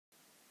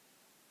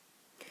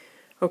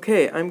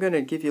Okay, I'm going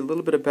to give you a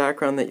little bit of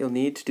background that you'll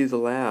need to do the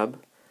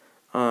lab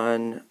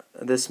on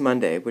this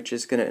Monday, which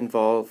is going to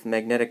involve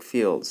magnetic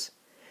fields.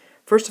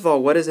 First of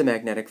all, what is a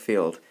magnetic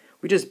field?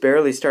 We just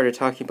barely started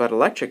talking about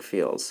electric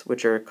fields,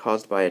 which are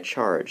caused by a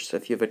charge. So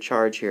if you have a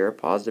charge here, a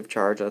positive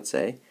charge, let's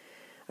say,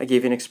 I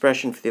gave you an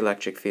expression for the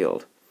electric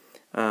field.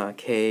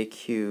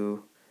 Kq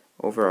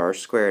over r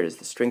squared is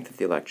the strength of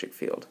the electric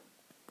field.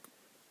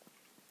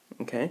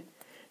 Okay?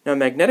 Now a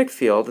magnetic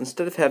field,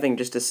 instead of having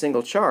just a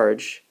single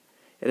charge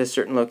at a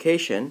certain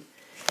location,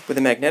 with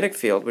a magnetic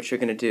field, what you're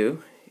going to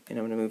do, and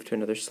I'm going to move to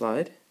another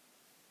slide.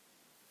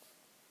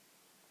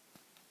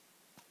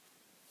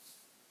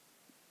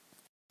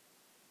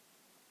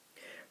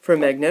 For a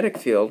magnetic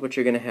field, what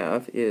you're going to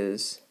have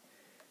is,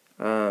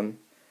 if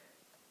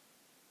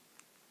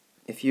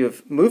you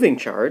have moving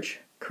charge,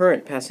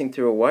 current passing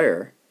through a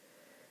wire,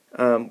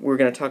 we're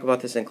going to talk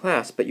about this in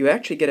class, but you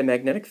actually get a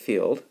magnetic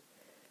field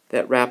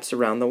that wraps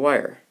around the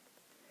wire.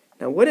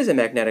 Now what is a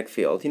magnetic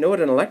field? You know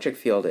what an electric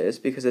field is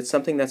because it's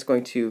something that's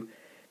going to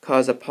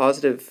cause a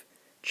positive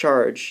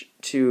charge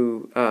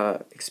to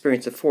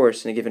experience a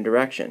force in a given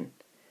direction.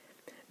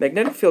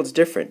 Magnetic field's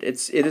different.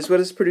 It is what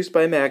is produced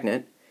by a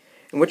magnet,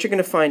 and what you're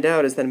going to find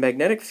out is that a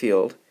magnetic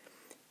field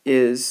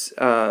is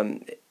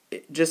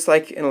just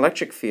like an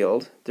electric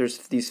field. There's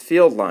these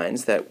field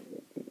lines that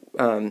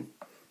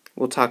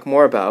we'll talk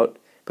more about,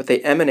 but they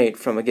emanate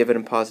from a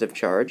given positive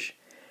charge.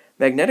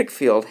 Magnetic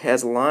field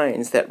has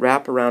lines that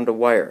wrap around a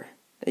wire.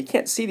 Now, you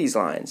can't see these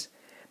lines,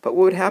 but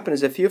what would happen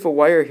is if you have a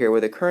wire here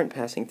with a current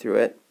passing through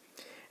it,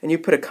 and you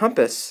put a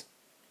compass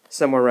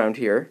somewhere around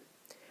here,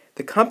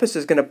 the compass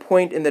is going to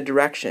point in the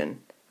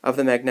direction of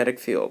the magnetic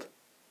field.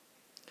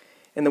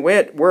 And the way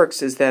it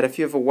works is that if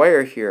you have a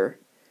wire here,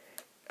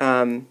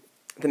 the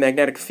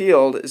magnetic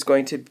field is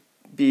going to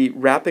be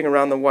wrapping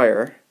around the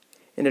wire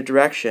in a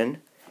direction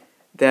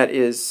that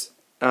is,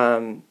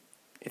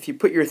 if you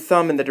put your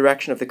thumb in the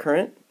direction of the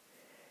current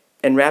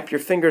and wrap your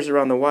fingers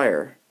around the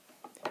wire,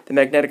 the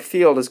magnetic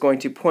field is going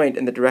to point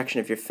in the direction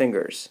of your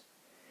fingers.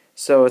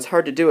 So it's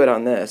hard to do it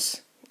on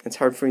this. It's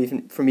hard for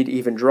me to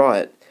even draw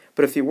it.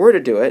 But if you were to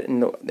do it,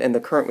 and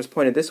the current was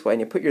pointed this way, and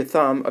you put your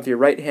thumb of your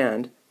right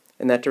hand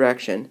in that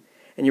direction,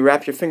 and you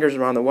wrap your fingers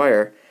around the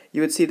wire,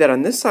 you would see that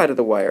on this side of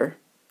the wire,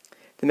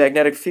 the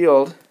magnetic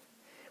field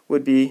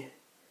would be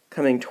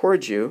coming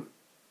towards you,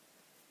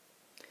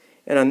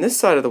 and on this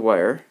side of the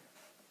wire,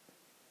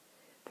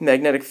 the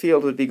magnetic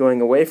field would be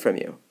going away from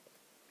you.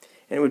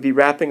 And it would be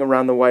wrapping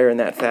around the wire in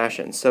that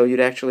fashion. So you'd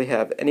actually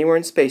have, anywhere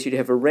in space, you'd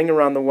have a ring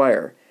around the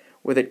wire,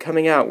 with it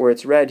coming out where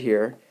it's red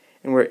here,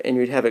 and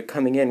you'd have it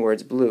coming in where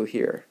it's blue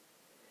here,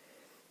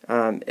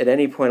 at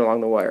any point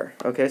along the wire.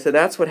 Okay, so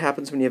that's what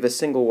happens when you have a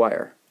single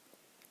wire.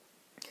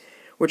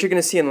 What you're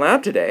going to see in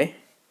lab today,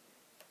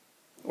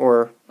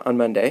 or on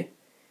Monday,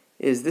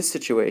 is this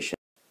situation.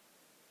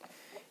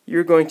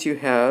 You're going to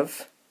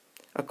have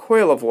a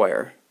coil of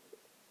wire.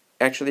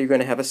 Actually, you're going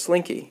to have a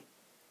slinky.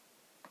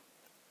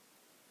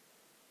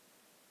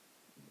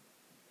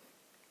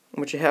 And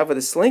what you have with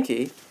a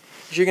slinky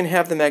is you're going to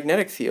have the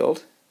magnetic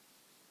field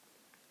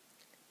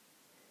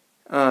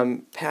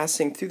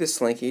passing through the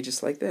slinky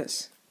just like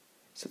this.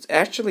 So it's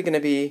actually going to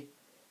be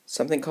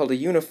something called a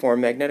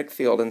uniform magnetic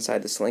field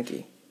inside the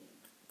slinky.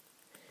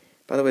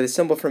 By the way, the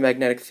symbol for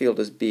magnetic field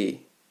is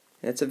B.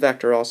 And it's a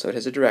vector also. It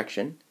has a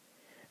direction.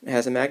 It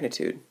has a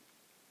magnitude.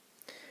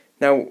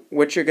 Now,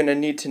 what you're going to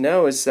need to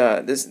know is,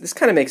 this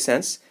kind of makes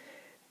sense.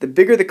 The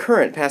bigger the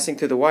current passing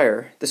through the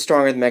wire, the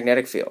stronger the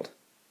magnetic field.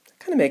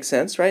 Kind of makes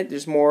sense, right?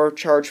 There's more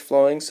charge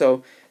flowing,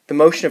 so the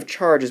motion of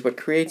charge is what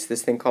creates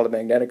this thing called a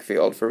magnetic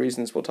field, for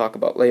reasons we'll talk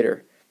about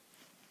later.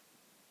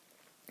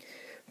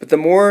 But the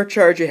more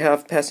charge you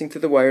have passing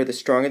through the wire, the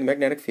stronger the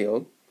magnetic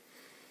field.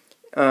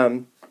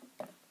 And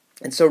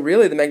so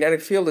really the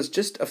magnetic field is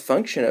just a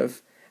function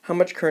of how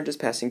much current is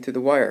passing through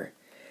the wire.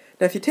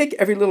 Now if you take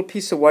every little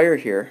piece of wire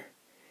here,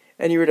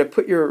 and you were to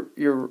put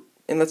and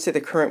let's say the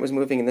current was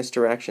moving in this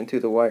direction through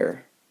the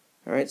wire.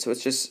 Alright, so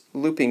it's just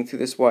looping through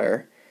this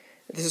wire.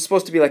 This is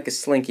supposed to be like a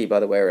slinky, by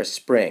the way, or a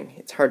spring.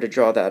 It's hard to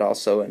draw that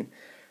also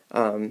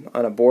on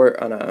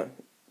a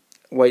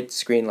white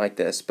screen like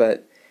this.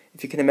 But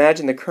if you can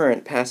imagine the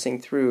current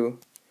passing through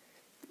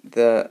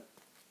the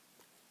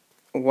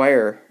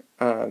wire,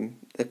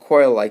 the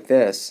coil like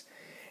this,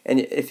 and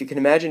if you can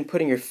imagine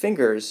putting your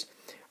fingers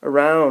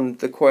around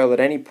the coil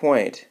at any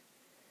point,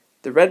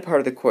 the red part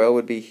of the coil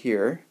would be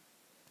here.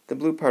 The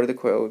blue part of the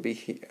coil would be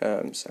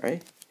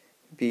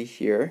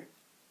here.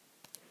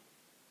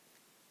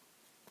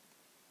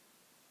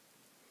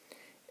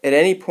 At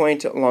any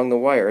point along the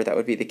wire, that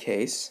would be the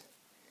case.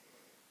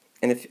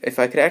 And if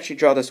I could actually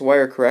draw this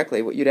wire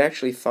correctly, what you'd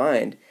actually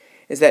find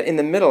is that in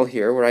the middle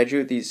here, where I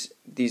drew these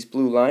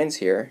blue lines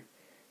here,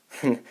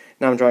 now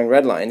I'm drawing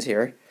red lines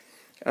here,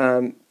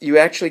 you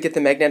actually get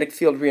the magnetic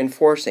field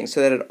reinforcing so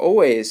that it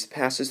always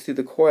passes through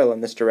the coil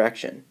in this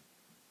direction.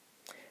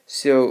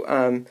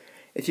 So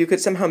if you could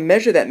somehow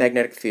measure that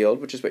magnetic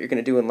field, which is what you're going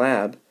to do in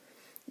lab,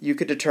 you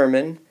could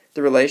determine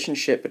the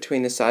relationship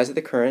between the size of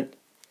the current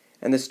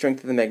and the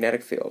strength of the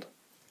magnetic field.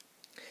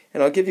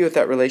 And I'll give you what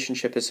that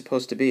relationship is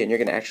supposed to be, and you're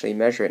going to actually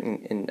measure it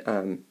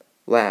in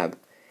lab.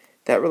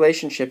 That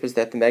relationship is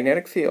that the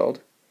magnetic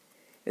field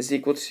is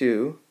equal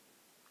to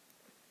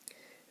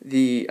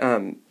the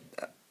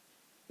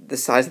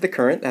size of the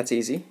current, that's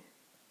easy,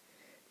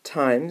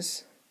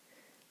 times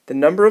the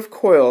number of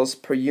coils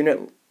per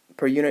unit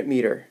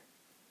meter.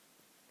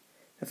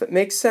 If it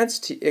makes sense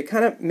to it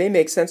kind of may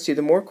make sense to you,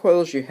 the more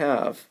coils you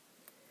have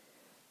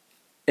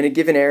in a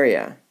given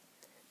area,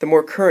 the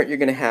more current you're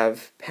going to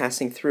have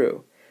passing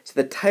through.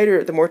 So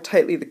the more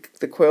tightly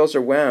the coils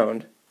are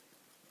wound,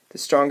 the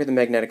stronger the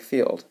magnetic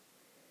field.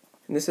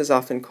 And this is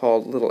often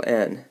called little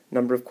n,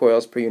 number of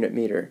coils per unit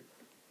meter.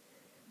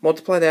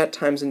 Multiply that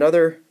times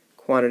another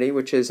quantity,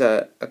 which is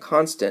a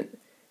constant.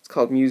 It's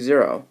called mu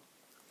zero.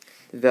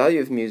 The value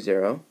of mu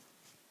zero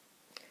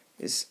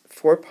is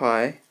 4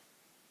 pi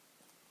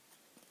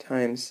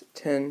times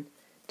 10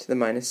 to the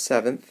minus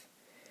 7th.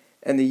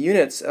 And the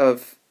units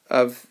of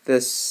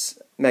this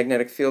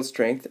magnetic field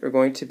strength are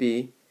going to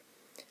be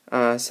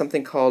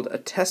something called a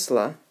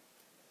Tesla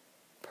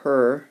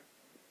per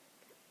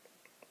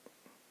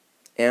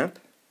amp,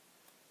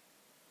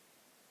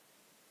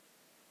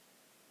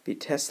 be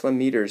Tesla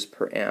meters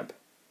per amp.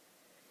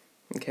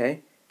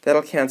 Okay,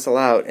 that'll cancel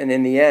out, and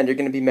in the end you're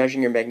going to be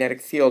measuring your magnetic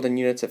field in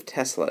units of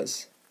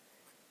Teslas.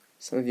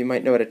 Some of you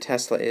might know what a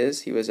Tesla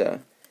is. He was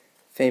a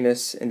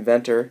famous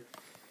inventor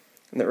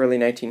in the early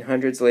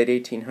 1900s, late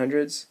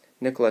 1800s,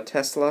 Nikola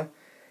Tesla.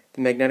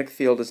 The magnetic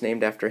field is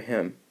named after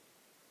him.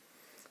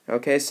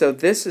 Okay, so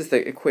this is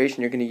the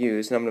equation you're going to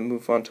use, and I'm going to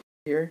move on to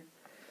here.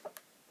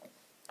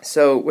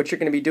 So what you're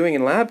going to be doing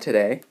in lab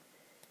today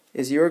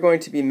is you're going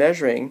to be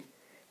measuring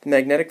the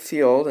magnetic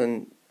field,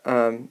 and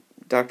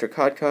Dr.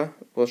 Kodka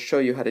will show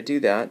you how to do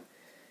that.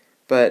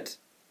 But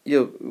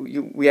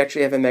we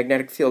actually have a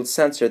magnetic field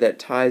sensor that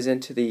ties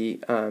into the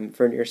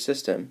vernier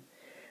system.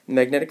 The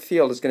magnetic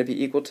field is going to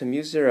be equal to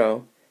mu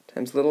zero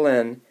times little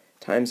n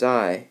times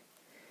I.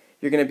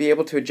 You're going to be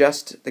able to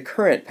adjust the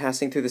current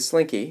passing through the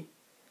Slinky.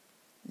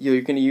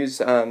 You're going to use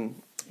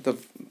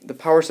the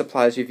power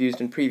supplies you've used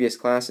in previous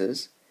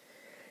classes.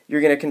 You're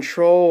going to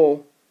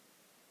control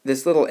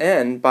this little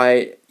n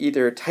by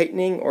either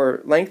tightening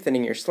or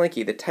lengthening your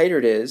Slinky. The tighter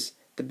it is,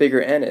 the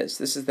bigger n is.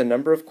 This is the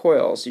number of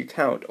coils you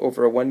count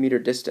over a 1 meter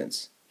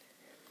distance.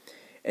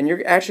 And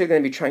you're actually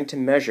going to be trying to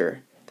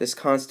measure this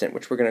constant,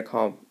 which we're going to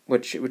call,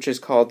 which is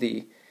called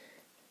the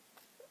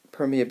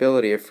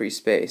permeability of free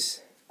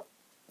space.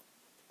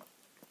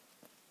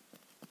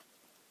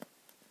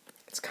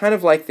 It's kind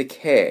of like the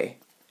K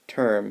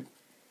term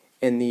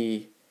in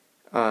the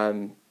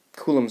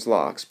Coulomb's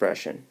law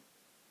expression.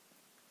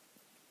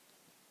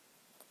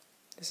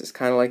 This is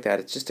kind of like that.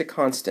 It's just a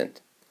constant,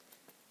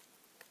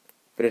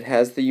 but it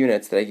has the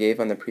units that I gave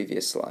on the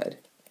previous slide.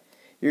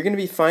 You're going to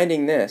be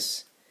finding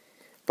this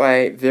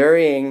by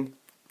varying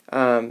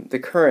the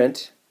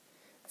current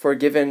for a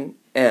given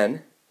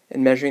n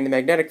and measuring the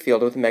magnetic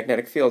field with a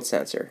magnetic field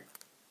sensor.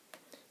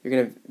 You're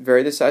going to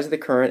vary the size of the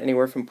current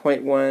anywhere from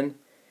 0.1,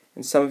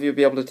 and some of you will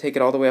be able to take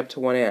it all the way up to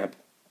 1 amp.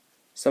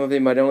 Some of you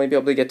might only be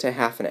able to get to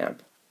half an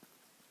amp,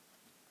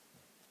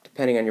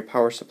 depending on your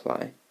power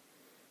supply.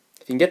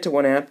 If you can get to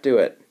 1 amp, do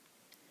it.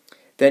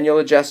 Then you'll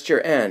adjust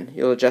your n,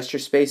 you'll adjust your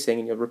spacing,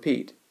 and you'll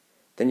repeat.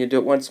 Then you'll do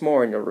it once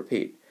more, and you'll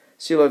repeat.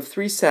 So you'll have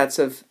 3 sets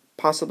of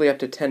possibly up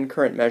to 10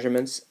 current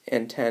measurements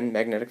and 10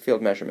 magnetic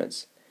field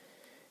measurements.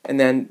 And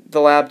then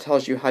the lab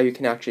tells you how you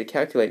can actually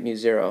calculate mu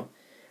zero,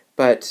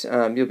 but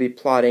you'll be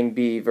plotting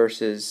B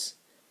versus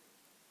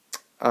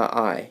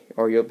I,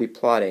 or you'll be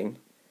plotting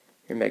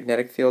your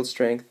magnetic field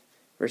strength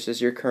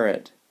versus your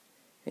current.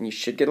 And you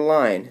should get a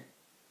line,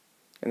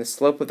 and the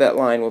slope of that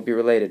line will be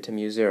related to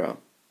mu zero.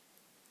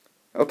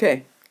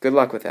 Okay, good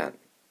luck with that.